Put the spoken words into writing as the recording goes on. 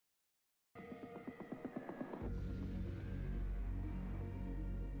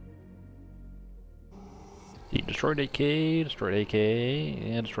Destroyed AK,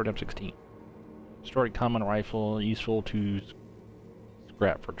 and destroyed M16. Destroyed common rifle, useful to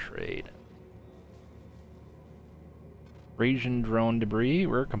scrap for trade. Eurasian drone debris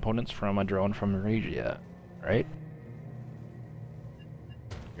were components from a drone from Eurasia, right?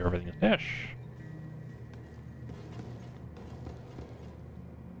 Everything is fish.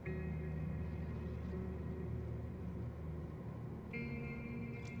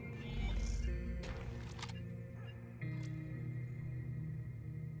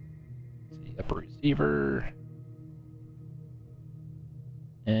 Upper receiver.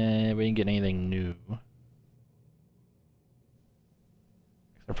 And we didn't get anything new.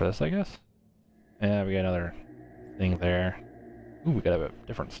 Except for this, I guess? Yeah, we got another thing there. Ooh, we got a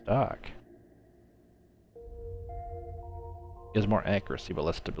different stock. Gives more accuracy but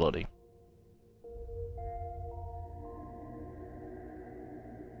less stability.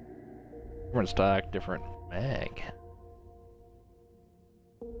 Different stock, different mag.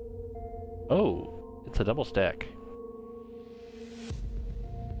 Oh, it's a double stack.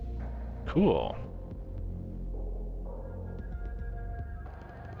 Cool.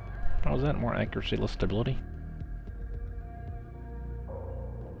 How was that? More accuracy, less stability?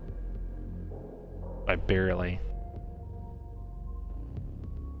 By barely.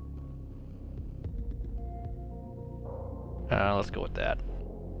 Let's go with that.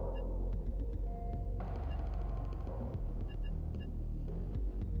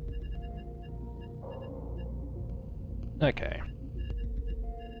 Okay.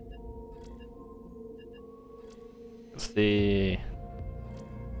 Let's see.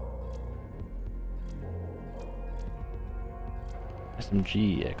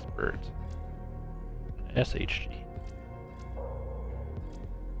 SMG expert. SHG.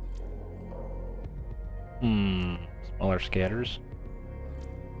 Smaller scatters.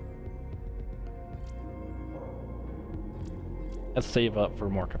 Let's save up for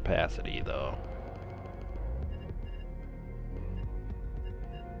more capacity though.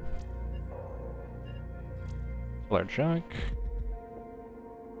 Solar junk.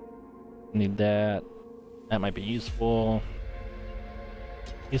 Need that. That might be useful.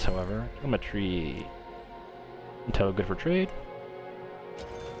 These, however, telemetry. Intel good for trade.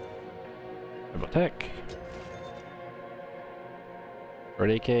 Double tech. Short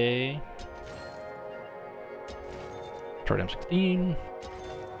AK. Short M16.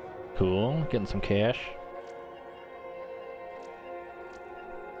 Cool, getting some cash.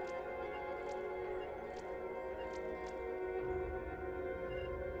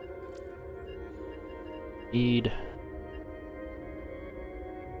 Need. I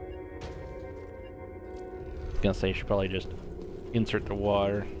was gonna say, I should probably just insert the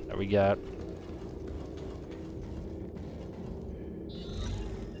water that we got.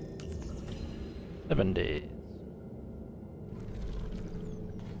 Seven days.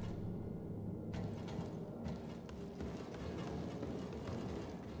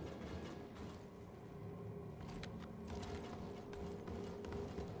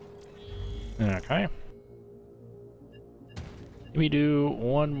 Okay. Let me do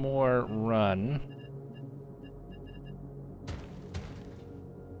one more run.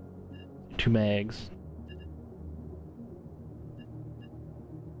 2 mags.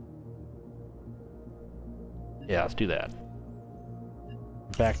 Yeah, let's do that.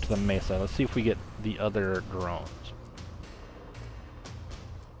 Back to the mesa. Let's see if we get the other drones.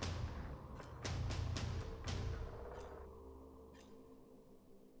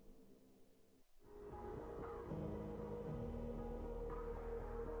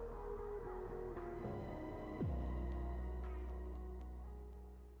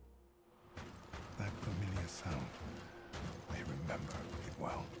 That familiar sound. I remember it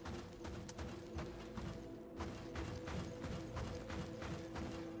well.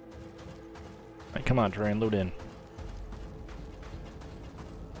 Alright, come on, try and load in.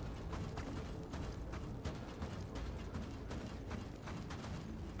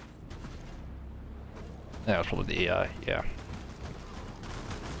 That was probably the AI, yeah.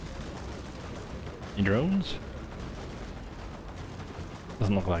 Any drones?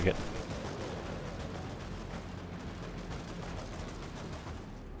 Doesn't look like it.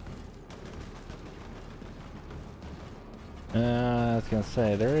 I was gonna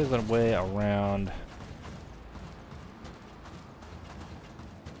say, there is a way around.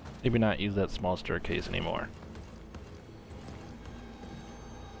 Maybe not use that small staircase anymore.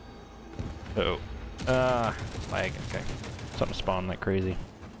 Oh. Lag, okay. Something spawned like crazy.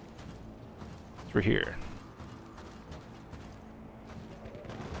 Through here.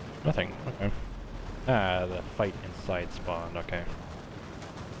 Nothing, okay. Ah, the fight inside spawned, okay.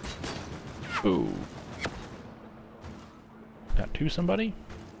 Ooh. Got to somebody?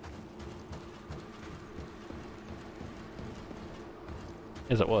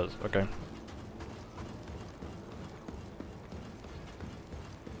 Yes, it was. Okay.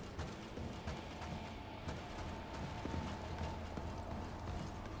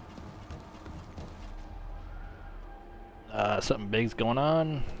 Something big's going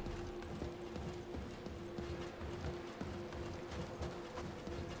on.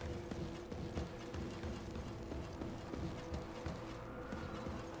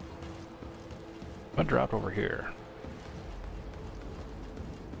 What dropped over here?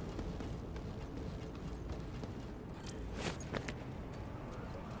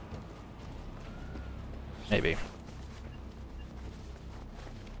 Maybe.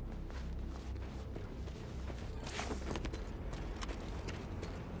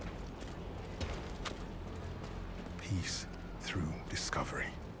 Peace through discovery.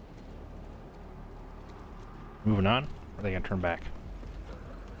 Moving on? Or are they gonna turn back?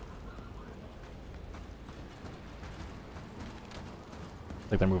 I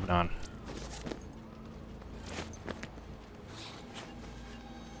think they're moving on.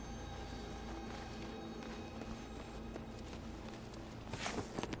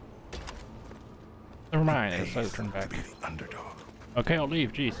 Never mind, I decided to turn back. To be the underdog. Okay, I'll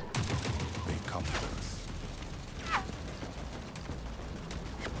leave, jeez. They come to us.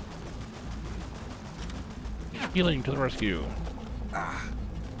 Healing to the rescue.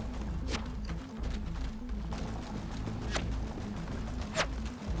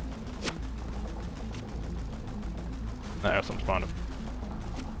 There's some spawned.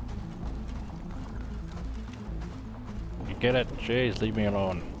 You get it? Jeez, leave me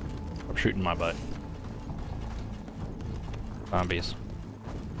alone. I'm shooting my butt. Zombies.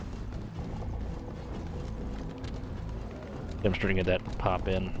 Demonstrating at that pop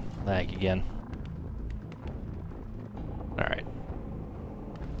in lag again. Alright.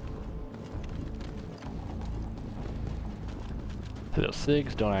 So those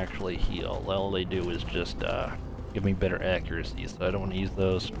SIGs don't actually heal. All they do is just give me better accuracy, so I don't want to use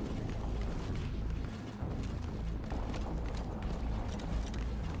those.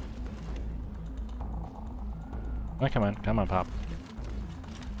 Oh, come on, Pop.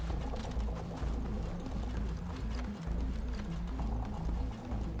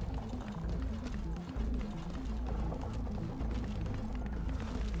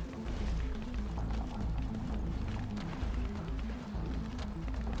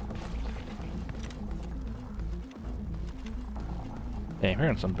 Hey,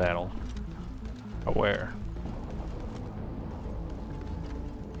 we're in some battle. But where?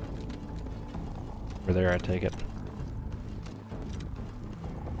 Over there, I take it.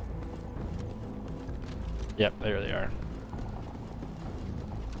 Yep, there they are.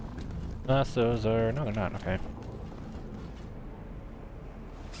 Those are... No, they're not. Okay.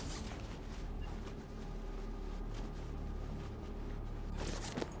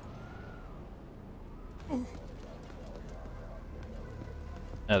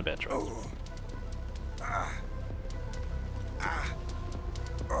 That's a bad choice.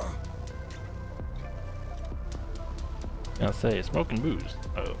 I'll say smoke and booze.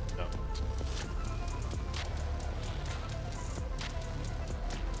 Oh, no.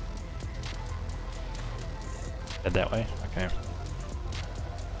 Head that way? Okay.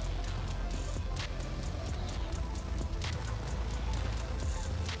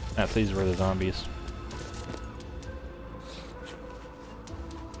 These were the zombies.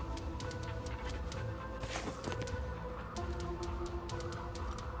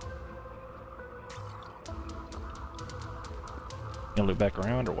 Gonna loop back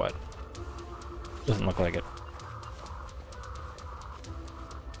around or what? Doesn't look like it.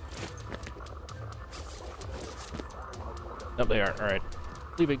 Nope, they are. Alright.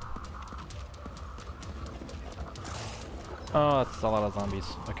 Leaving. Oh, that's a lot of zombies.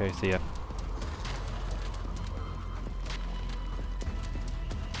 Okay, see ya.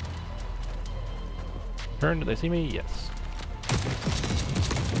 Turn, do they see me? Yes.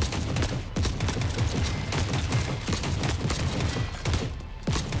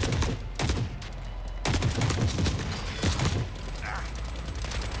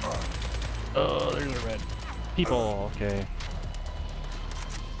 Oh, there's the red people. Okay.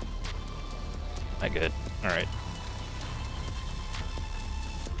 Not good. Alright.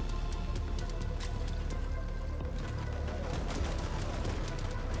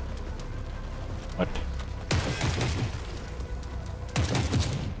 What?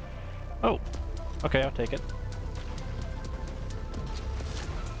 Oh! Okay, I'll take it.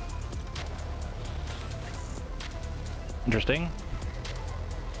 Interesting.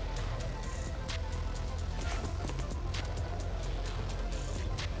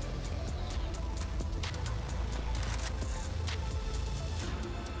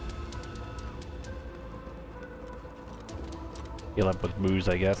 Heal up with booze,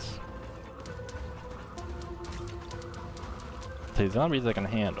 I guess. See, zombies I can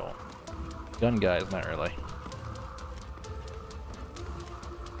handle. Gun guys, not really.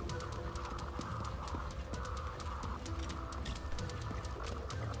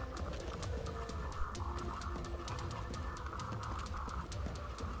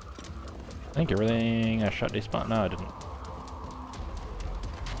 I think everything I shot despawn. No, I didn't.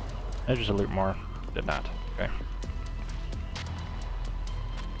 I just loot more. Did not. Okay.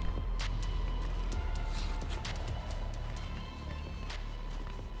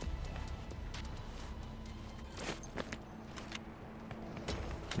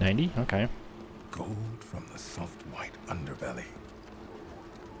 $90? Okay. Gold from the soft white underbelly.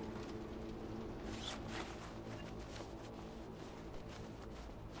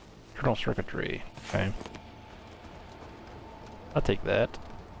 Internal circuitry. Okay. I'll take that.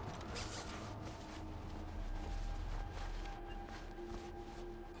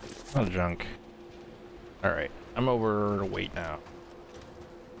 A lot of junk. Alright. I'm overweight now.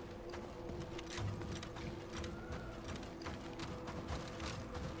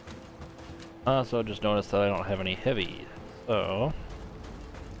 Also, just noticed that I don't have any heavy, so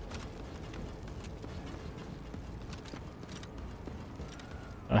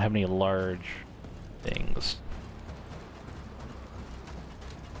I don't have any large things.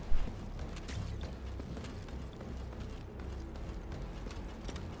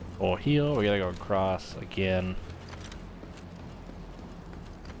 We'll heal. We gotta go across again.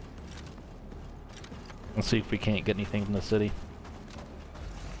 Let's see if we can't get anything from the city.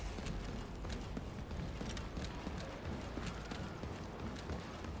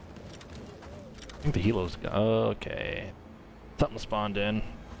 I think the helo's gone. Okay. Something spawned in.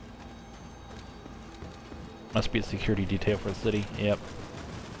 Must be a security detail for the city. Yep.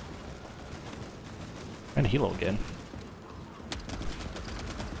 And helo again.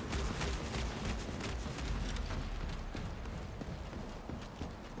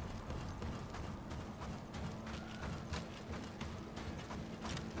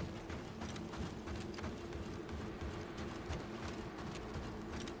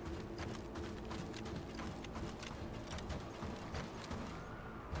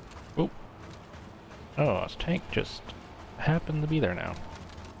 Oh, his tank just happened to be there now.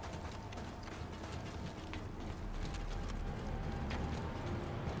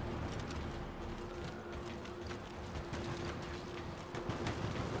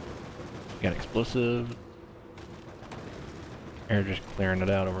 Got explosive. They're just clearing it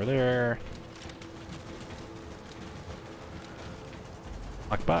out over there.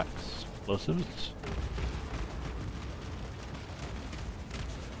 Lockbox. Explosives.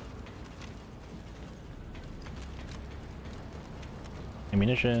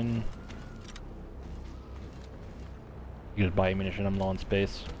 Ammunition. You just buy ammunition, I'm low on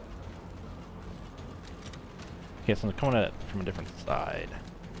space. Okay, so I'm coming at it from a different side.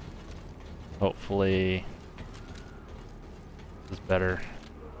 Hopefully this is better.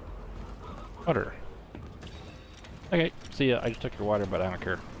 Water. Okay, see ya. I just took your water, but I don't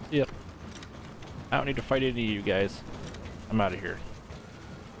care. See ya. I don't need to fight any of you guys. I'm out of here.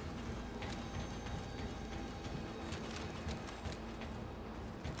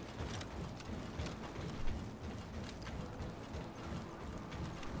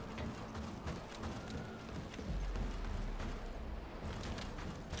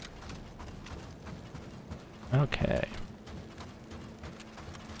 Okay.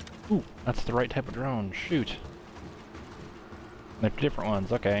 Ooh, that's the right type of drone. Shoot. They're different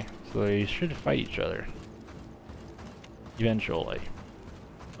ones. Okay, so they should fight each other eventually.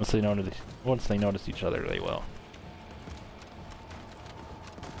 Once they notice each other, they will.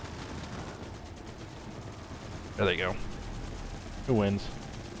 There they go. Who wins?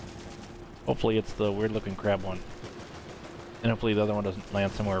 Hopefully it's the weird-looking crab one, and hopefully the other one doesn't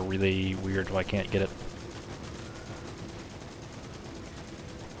land somewhere really weird so I can't get it.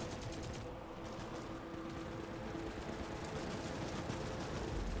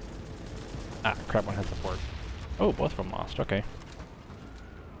 Ah, crap one has support. Oh, both of them lost, okay.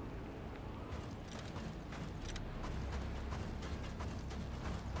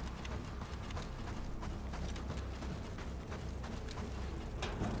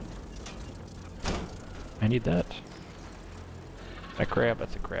 I need that. A crab,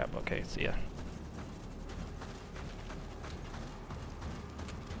 that's a crab. Okay, see ya.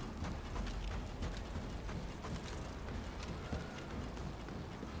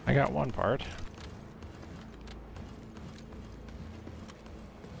 I got one part.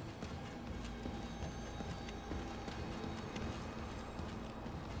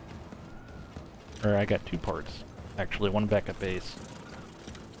 Or I got two parts. Actually, one back at base.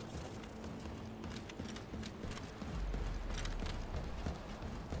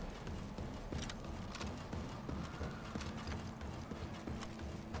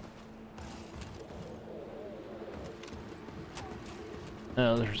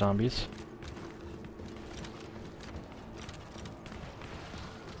 Oh, there's zombies.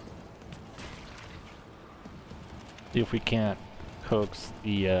 See if we can't coax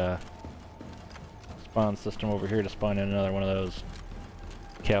the spawn system over here to spawn in another one of those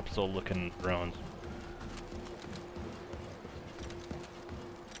capsule-looking drones.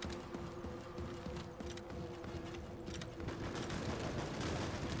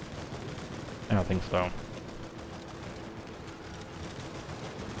 I don't think so.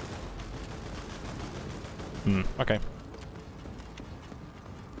 Okay.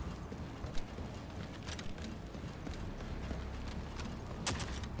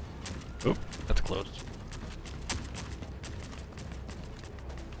 Oh, that's close.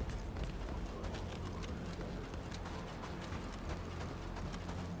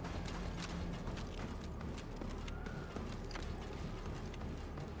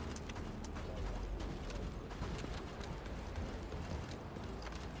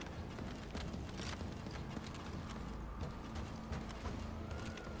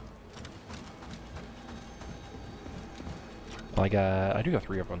 I do have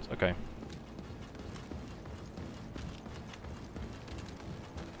 3 weapons, okay.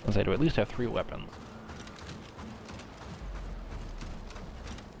 I do at least have 3 weapons.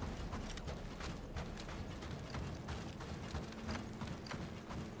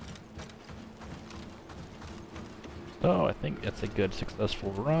 So I think it's a good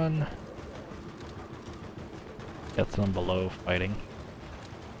successful run. Got some below fighting.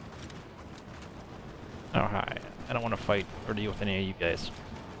 Oh hi. I don't want to fight or deal with any of you guys.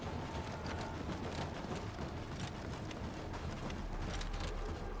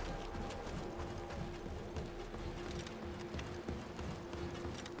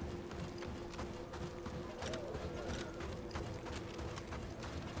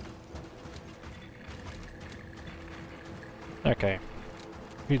 Okay.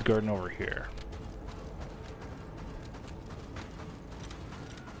 Who's guarding over here?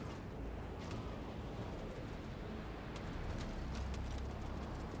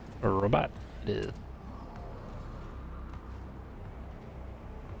 A robot. It is.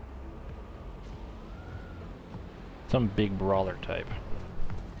 Some big brawler type.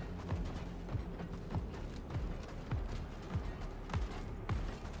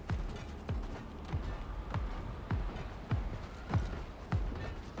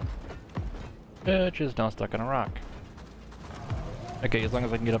 Just not stuck on a rock. Okay, as long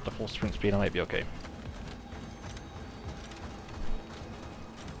as I can get up to full sprint speed, I might be okay.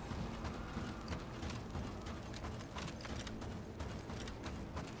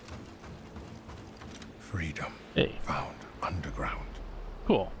 Freedom. Hey. Found underground.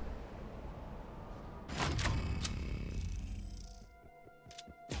 Cool.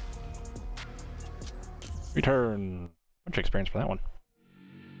 Return. Much experience for that one.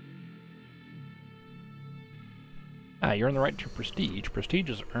 You're on the right to Prestige. Prestige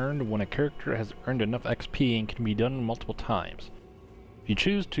is earned when a character has earned enough XP and can be done multiple times. If you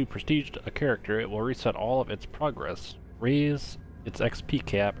choose to Prestige a character, it will reset all of its progress, raise its XP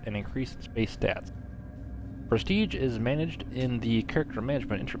cap, and increase its base stats. Prestige is managed in the character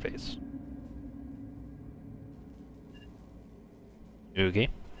management interface. Okay.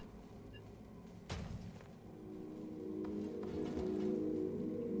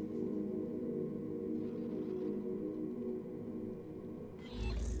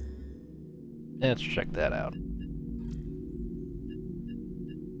 Let's check that out.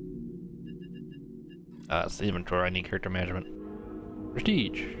 It's the inventory. I need character management.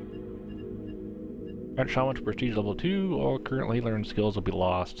 Prestige. At Shaman to Prestige level 2, all currently learned skills will be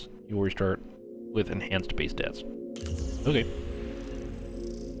lost. You will restart with enhanced base stats. Okay.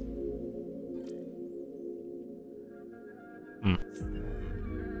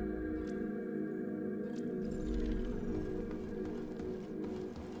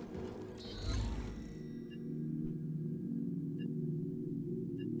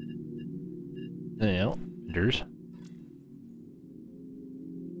 Yeah, vendors.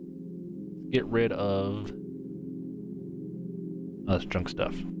 Get rid of this junk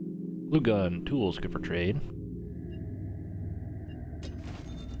stuff. Glue gun, tools good for trade.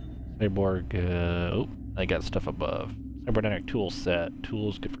 Cyborg, oh, I got stuff above. Cybernetic tool set,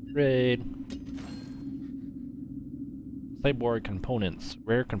 tools good for trade. Cyborg components,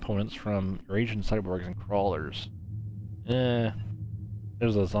 rare components from Eurasian cyborgs and crawlers. There's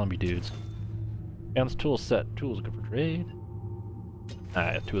those zombie dudes. Advanced tool set. Tools good for trade.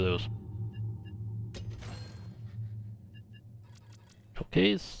 I got 2 of those. Tool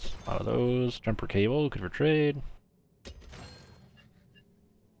case. A lot of those. Jumper cable. Good for trade.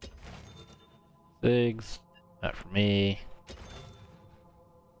 Zigs. Not for me.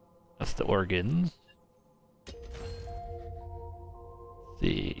 That's the organs.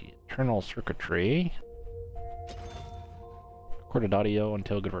 The internal circuitry. Recorded audio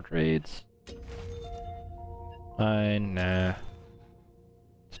until good for trades. Fine, nah.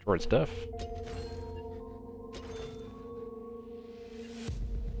 Stored stuff.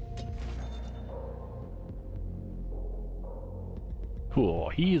 Cool,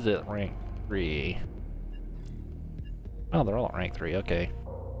 he's at rank 3. Oh, they're all at rank 3, okay.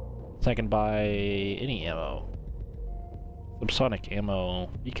 So I can buy any ammo. Subsonic ammo,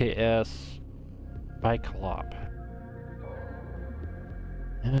 BKS, Biclop.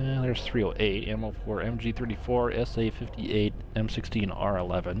 There's 308, ammo for MG34, SA58,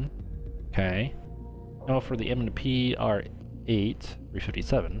 M16R11. Okay. Ammo for the M&P R8,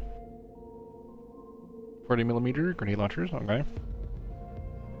 357. 40mm grenade launchers, okay.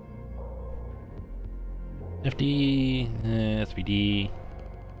 50, SVD.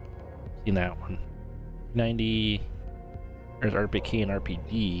 Seen that one. 90. There's RPK and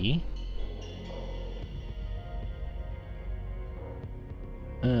RPD.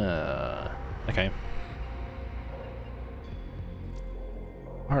 Okay.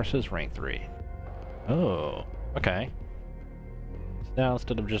 Ours is rank 3. Oh, okay. So now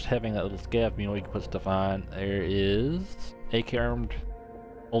instead of just having that little scav mule you can put stuff on, there is AK armed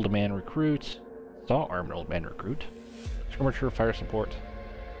old man recruit, saw armed old man recruit, skirmisher fire support.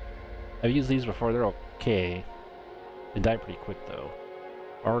 I've used these before, they're okay. They die pretty quick though.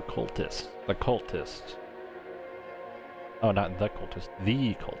 Our cultist. The cultist. Oh, not the cultist.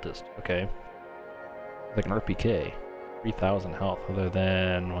 The cultist. Okay. Like an RPK. 3,000 health other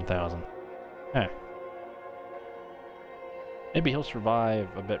than 1,000. Eh. Maybe he'll survive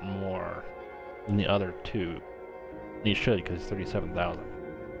a bit more than the other 2. And he should, because he's 37,000.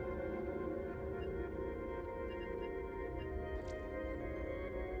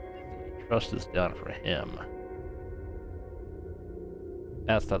 Trust is down for him.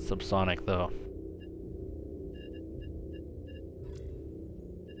 That's that subsonic though.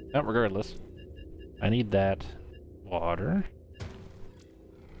 Not regardless. I need that water.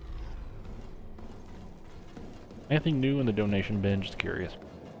 Anything new in the donation bin? Just curious.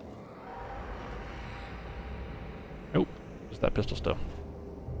 Nope. Just that pistol still.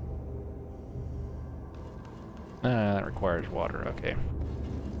 Ah, that requires water. Okay.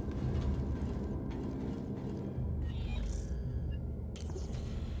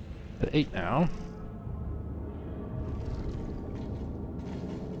 At 8 now.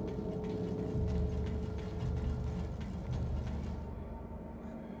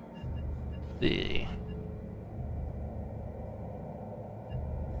 See.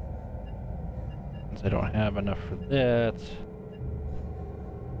 Since I don't have enough for that.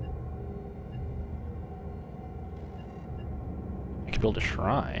 I could build a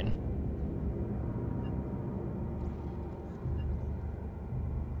shrine.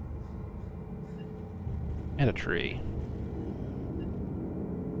 And a tree.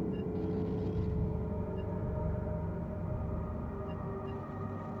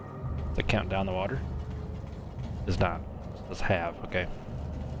 To count down the water? Does not. Does have, okay.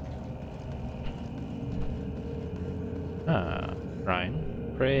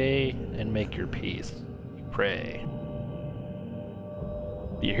 Shrine. Pray and make your peace. You pray.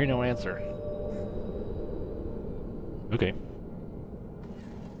 But you hear no answer. Okay.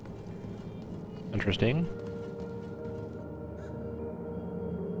 Interesting.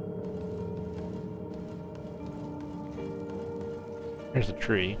 Here's a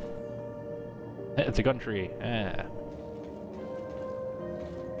tree. It's a gun tree. Ah.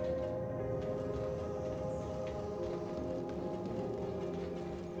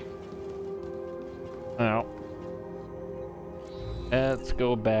 Now, let's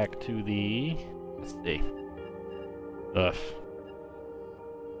go back to the. Let's see. Ugh.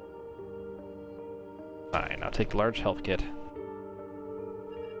 Fine, I'll take the large health kit.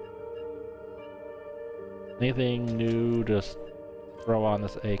 Anything new? Just throw on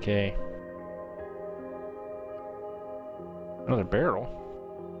this AK. Another barrel.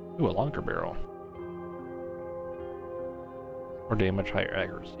 Ooh, a longer barrel. More damage, higher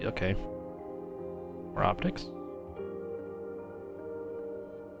accuracy. Okay. More optics.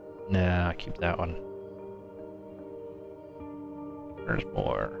 Nah, keep that one. There's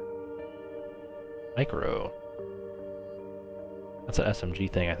more. Micro. That's an SMG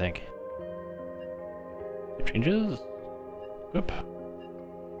thing, I think. Changes. Whoop.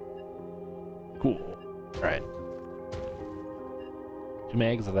 Cool. Alright. 2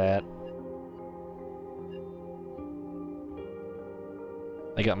 mags of that.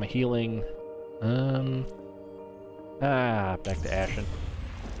 I got my healing. Back to Ashen.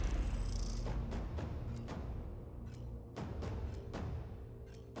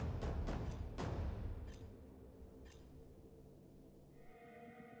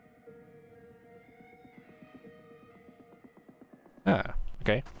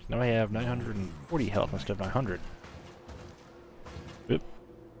 Okay. So now I have 940 health instead of 900. Oop.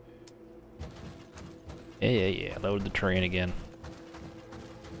 Yeah. Load the train again.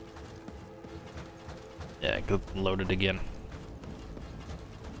 Yeah, go load it again.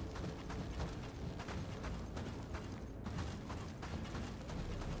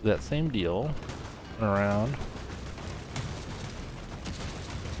 That same deal. Turn around.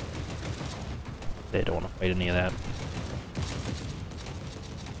 They don't want to fight any of that.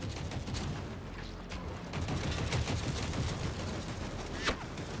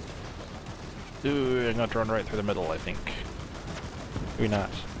 Ooh, I'm gonna run right through the middle, I think. Maybe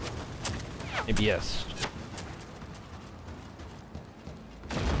not. Maybe yes.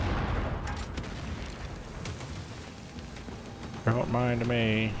 Don't mind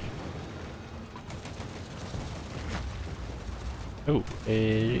me. Ooh,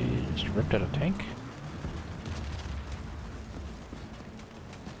 just ripped out a tank.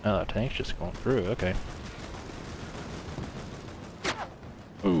 Oh, the tank's just going through, okay.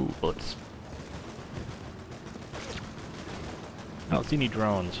 Ooh, bullets. I don't see any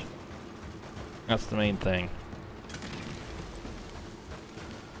drones. That's the main thing.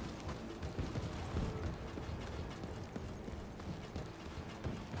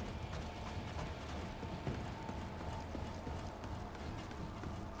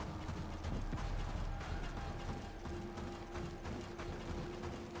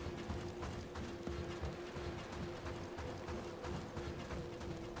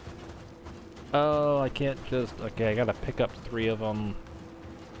 Oh, I can't just... Okay, I gotta pick up 3 of them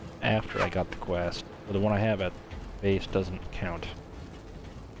after I got the quest. But the one I have at base doesn't count.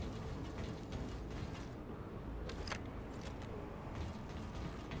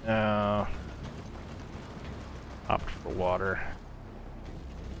 Opt for water.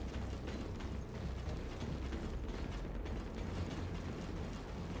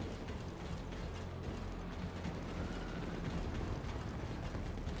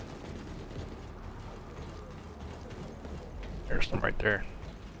 There's some right there.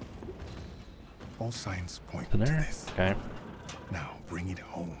 All signs point In to there? this. Okay. Now bring it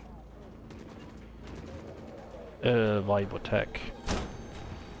home. Valuable tech.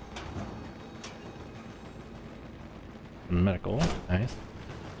 Medical, nice.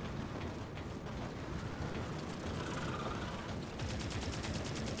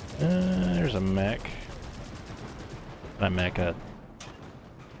 There's a mech. Not mech,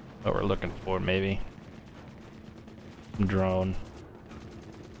 what we're looking for, maybe. Drone.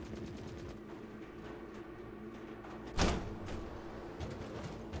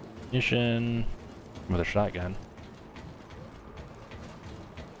 Mission with a shotgun.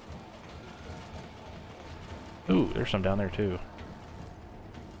 Ooh, there's some down there too.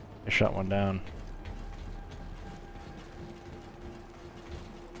 I shot one down.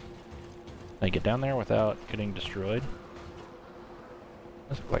 Can I get down there without getting destroyed?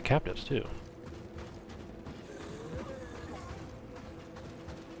 Those look like captives too.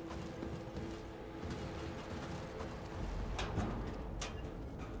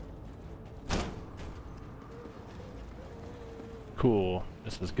 Cool.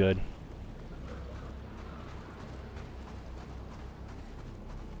 This is good.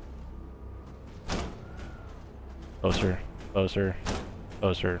 Closer, closer,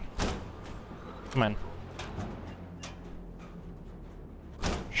 closer. Come on.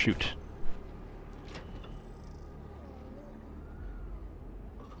 Shoot.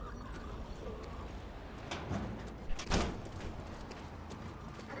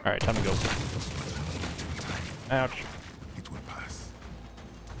 Alright, time to go. Ouch. It will pass.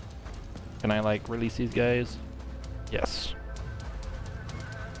 Can I, like, release these guys? Yes.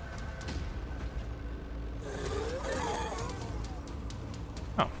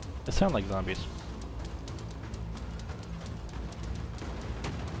 Oh, they sound like zombies.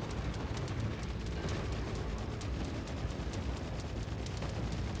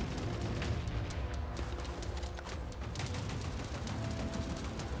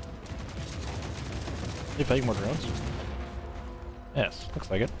 Are you fighting more drones? Yes,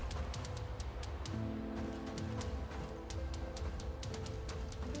 looks like it.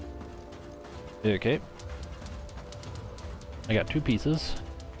 Okay. I got 2 pieces.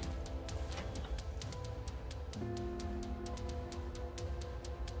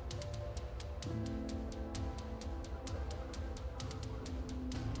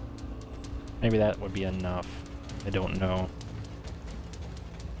 Maybe that would be enough. I don't know.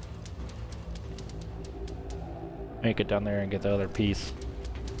 Make it down there and get the other piece.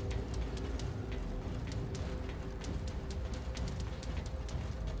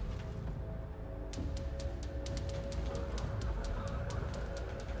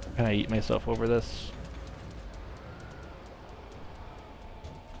 Can I eat myself over this?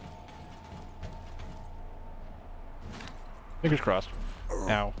 Fingers crossed.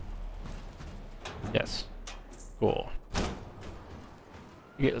 Ow. Yes. Cool.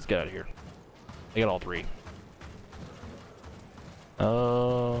 Okay, let's get out of here. I got all 3.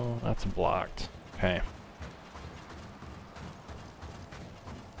 Oh, that's blocked. Okay.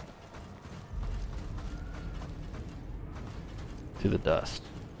 To the dust.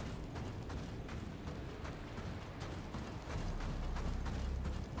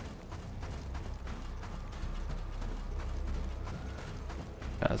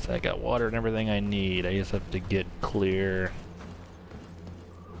 I got water and everything I need. I just have to get clear.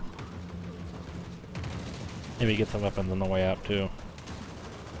 Maybe get some weapons on the way out too.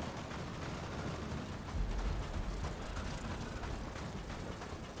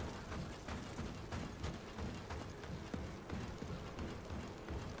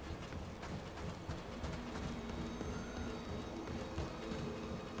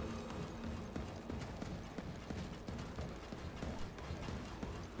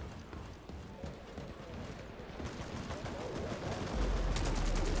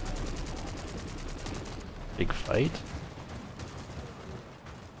 Big fight.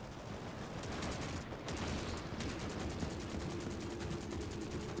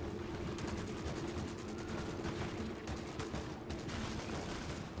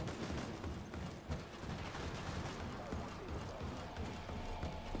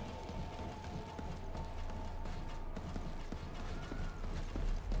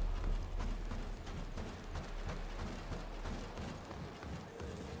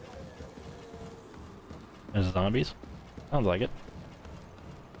 There's zombies. Sounds like it.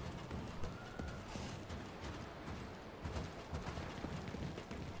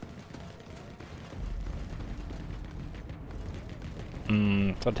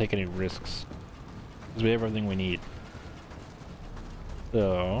 Don't take any risks. Because we have everything we need.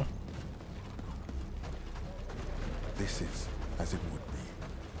 So... This is as it would be.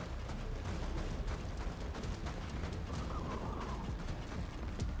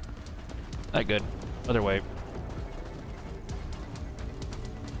 Not good. Other way.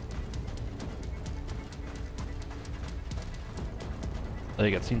 I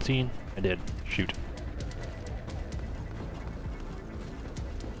got seen? I did. Shoot.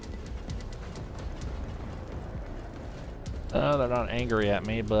 They're not angry at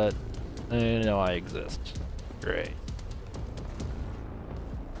me, but they know I exist. Great.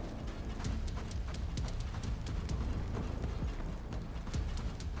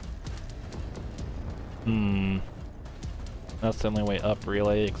 That's the only way up,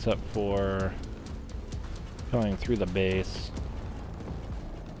 really, except for going through the base.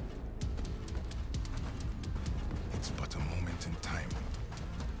 It's but a moment in time.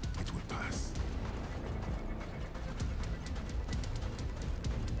 It will pass.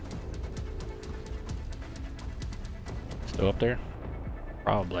 Still up there?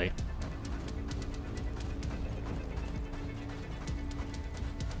 Probably.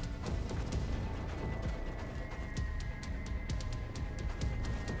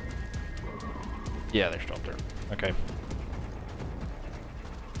 Yeah, they're still up there. Okay.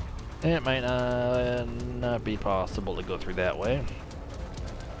 It might not be possible to go through that way.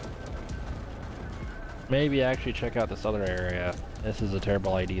 Maybe actually check out this other area. This is a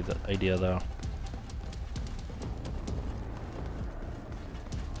terrible idea though.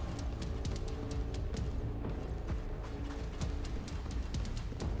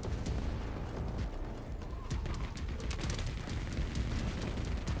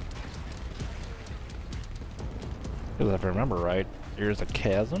 Because if I remember right, there's a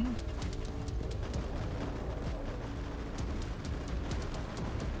chasm.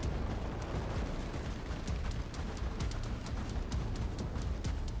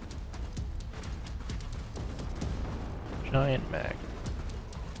 Giant mag.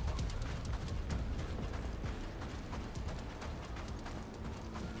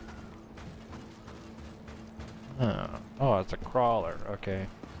 Oh, it's a crawler. Okay.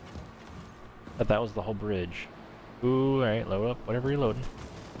 But that was the whole bridge. Ooh, alright, load up whatever you're loading.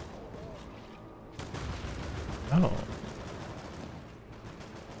 Oh.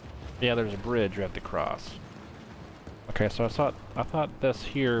 Yeah, there's a bridge you have to cross. Okay, so I thought this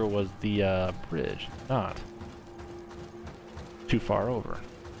here was the bridge. Not. Too far over.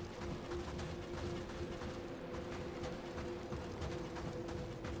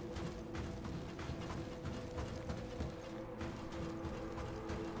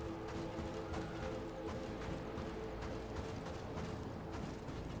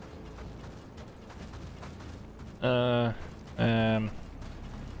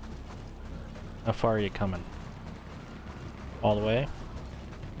 How far are you coming? All the way?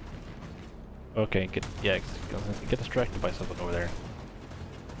 Okay, get distracted by something over there.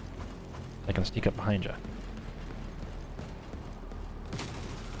 I can sneak up behind you.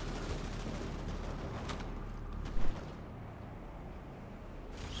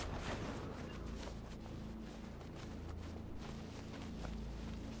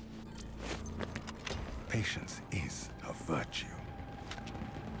 Patience is a virtue.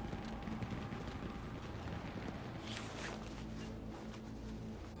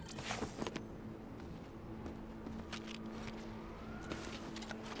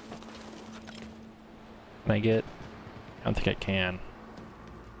 Can I get... I don't think I can.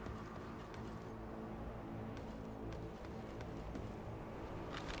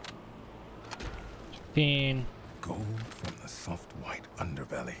 Gold from the soft white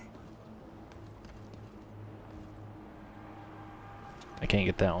underbelly. I can't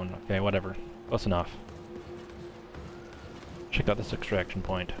get that one. Okay, whatever. Close enough. Check out this extraction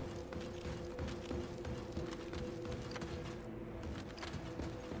point.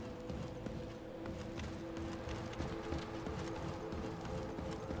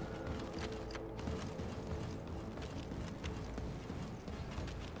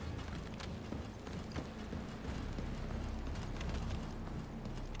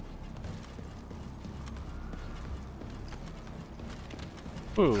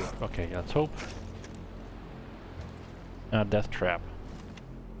 Ooh, okay, let's hope. Death trap.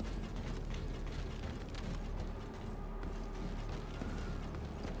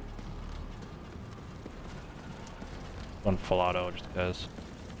 One full auto just because.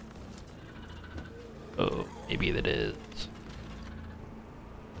 Oh, maybe that is.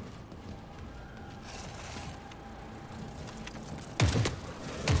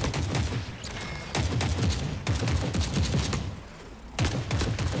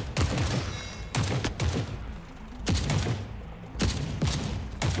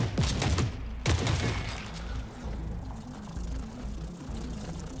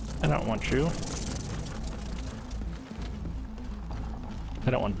 I don't want you. I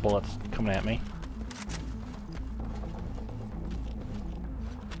don't want bullets coming at me.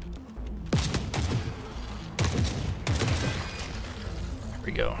 There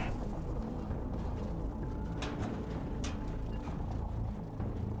we go.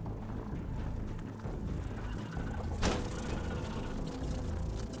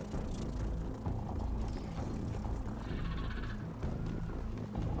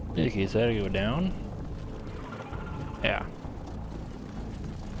 Okay, so that'll go down. Yeah.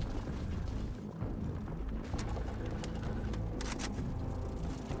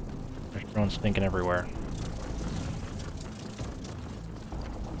 There's drones stinking everywhere.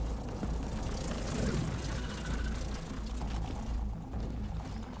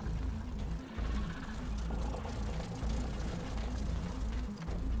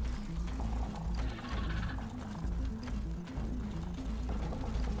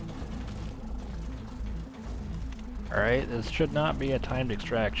 Alright, this should not be a timed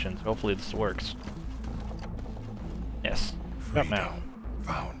extraction, so hopefully this works. Yes. Up now.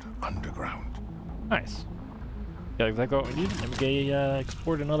 Found underground. Nice. Got exactly what we needed, and we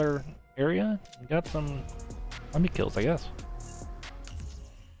explored another area, and got some zombie kills, I guess.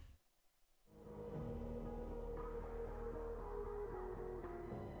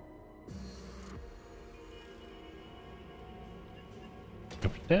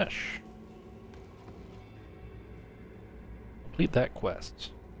 Fish. Complete that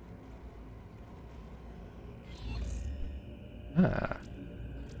quest. Ah.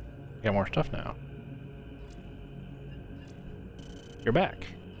 Got more stuff now. You're back.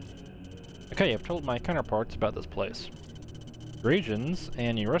 Okay, I've told my counterparts about this place. Eurasians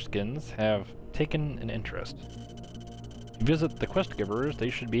and Euruskins have taken an interest. If you visit the quest givers, they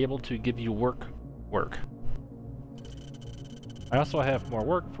should be able to give you work. I also have more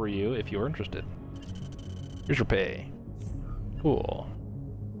work for you if you're interested. Here's your pay. Cool.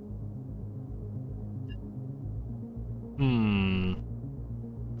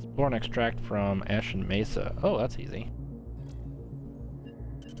 Explore and extract from Ashen Mesa. Oh, that's easy.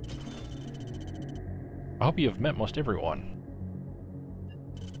 I hope you have met most everyone.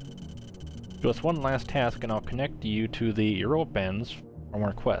 Do us one last task and I'll connect you to the Europans for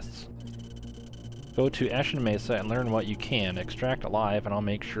more quests. Go to Ashen Mesa and learn what you can. Extract alive and I'll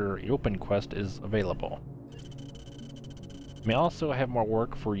make sure European quest is available. May also have more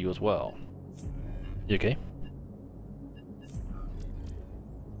work for you as well. You okay?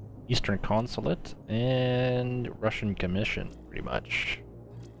 Eastern Consulate and Russian Commission, pretty much.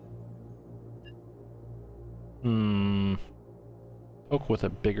 Poke with a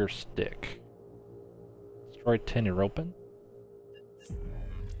bigger stick. Destroy 10 European.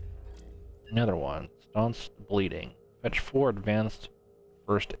 Another one. Staunch bleeding. Fetch 4 advanced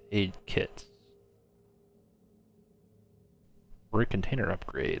first aid kits. 3 container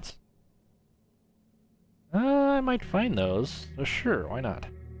upgrades. I might find those. So sure, why not?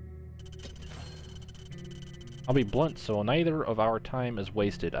 I'll be blunt, so neither of our time is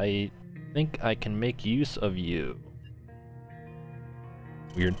wasted. I think I can make use of you.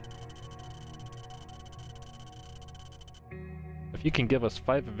 Weird. If you can give us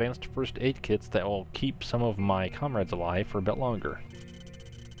 5 advanced first aid kits, that will keep some of my comrades alive for a bit longer.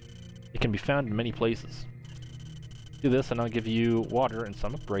 It can be found in many places. Do this and I'll give you water and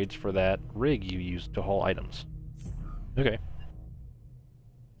some upgrades for that rig you used to haul items. Okay.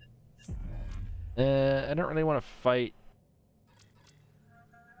 I don't really want to fight...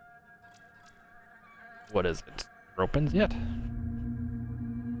 What is it? Opens yet?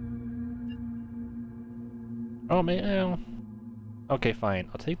 Oh man. Okay, fine.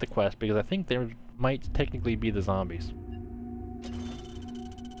 I'll take the quest because I think there might technically be the zombies.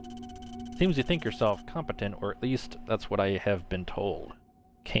 Seems you think yourself competent, or at least that's what I have been told.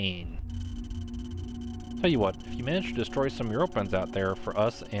 Kane. Tell you what, if you manage to destroy some Europans out there for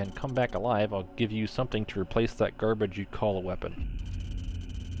us and come back alive, I'll give you something to replace that garbage you call a weapon.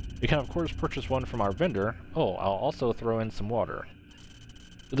 You can of course purchase one from our vendor. Oh, I'll also throw in some water.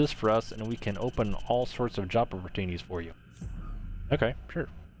 Do this for us and we can open all sorts of job opportunities for you. Okay, sure.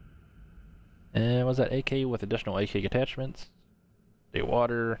 And was that AK with additional AK attachments? Say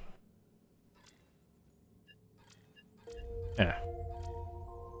water. Yeah.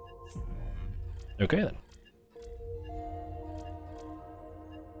 Okay then.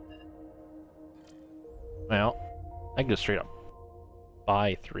 Well, I can just straight up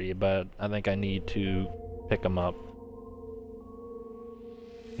buy 3, but I think I need to pick them up.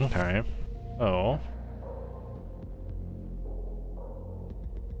 Okay. Oh.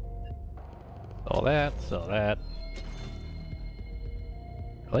 Sell that.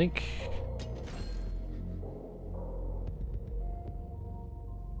 Link.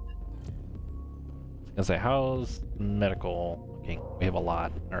 I was gonna say, how's medical looking? We have a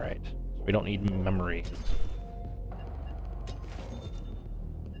lot. Alright. So we don't need memories.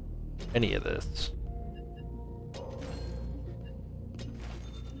 Any of this.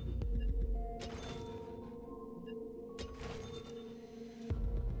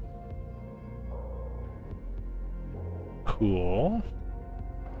 Cool.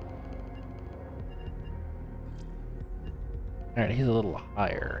 Alright, he's a little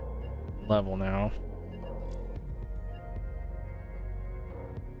higher level now.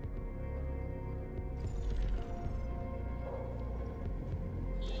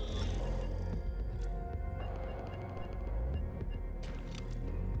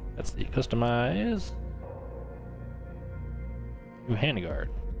 Let's see, customize. New handguard.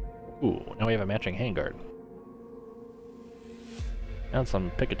 Ooh, now we have a matching handguard. And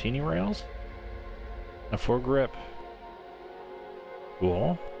some Picatinny rails. A foregrip.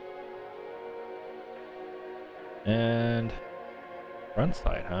 Cool. And front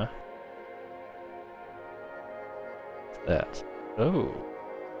side, huh? What's that? Oh,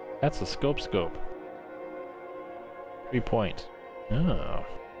 that's a scope. 3-point. Oh.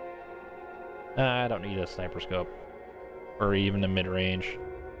 I don't need a sniper scope. Or even a mid-range.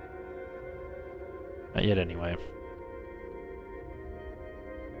 Not yet, anyway.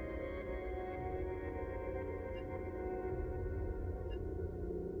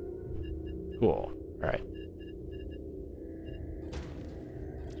 Cool. Alright.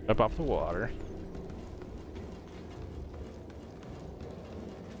 Step off the water.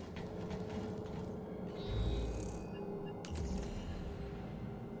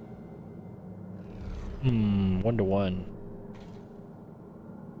 Hmm, 1-to-1.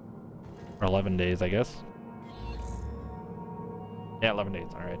 For 11 days, I guess. Yeah, 11 days,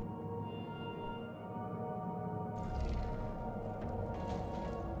 alright.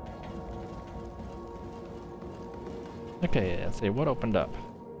 Okay, let's see, what opened up?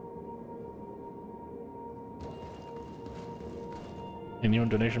 Any new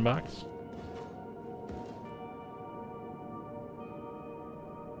donation box?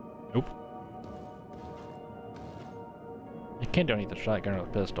 Nope. Can't do anything with the shotgun or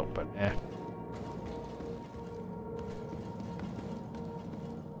the pistol, but eh.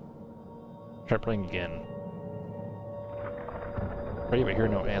 Try playing again. Ready, but hear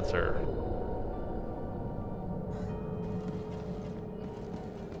no answer.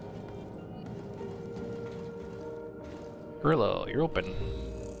 Grillo, you're open.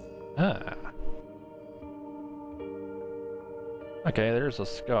 Ah. Okay, there's a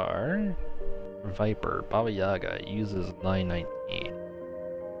scar. Viper, Baba Yaga uses 919.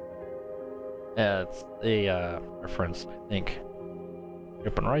 Yeah, it's a reference, I think.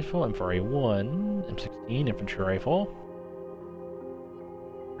 Open rifle, M4A1, M16, infantry rifle.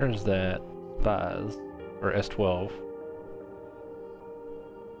 There's that Spaz, or S12.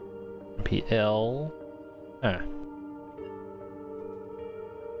 MPL. Ah.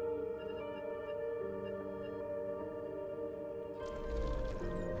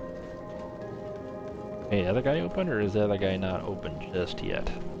 Hey, the other guy open, or is the other guy not open just yet?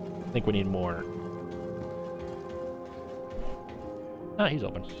 I think we need more. Ah, he's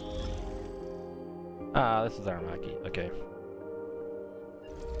open. Ah, this is Aramaki. Okay.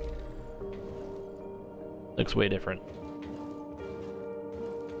 Looks way different.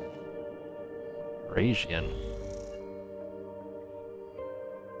 Eurasian.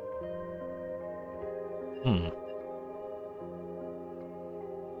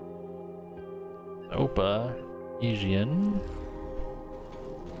 Opa. Asian.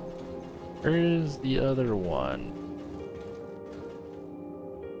 Where's the other one?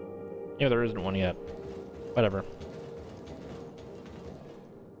 Yeah, there isn't one yet. Whatever.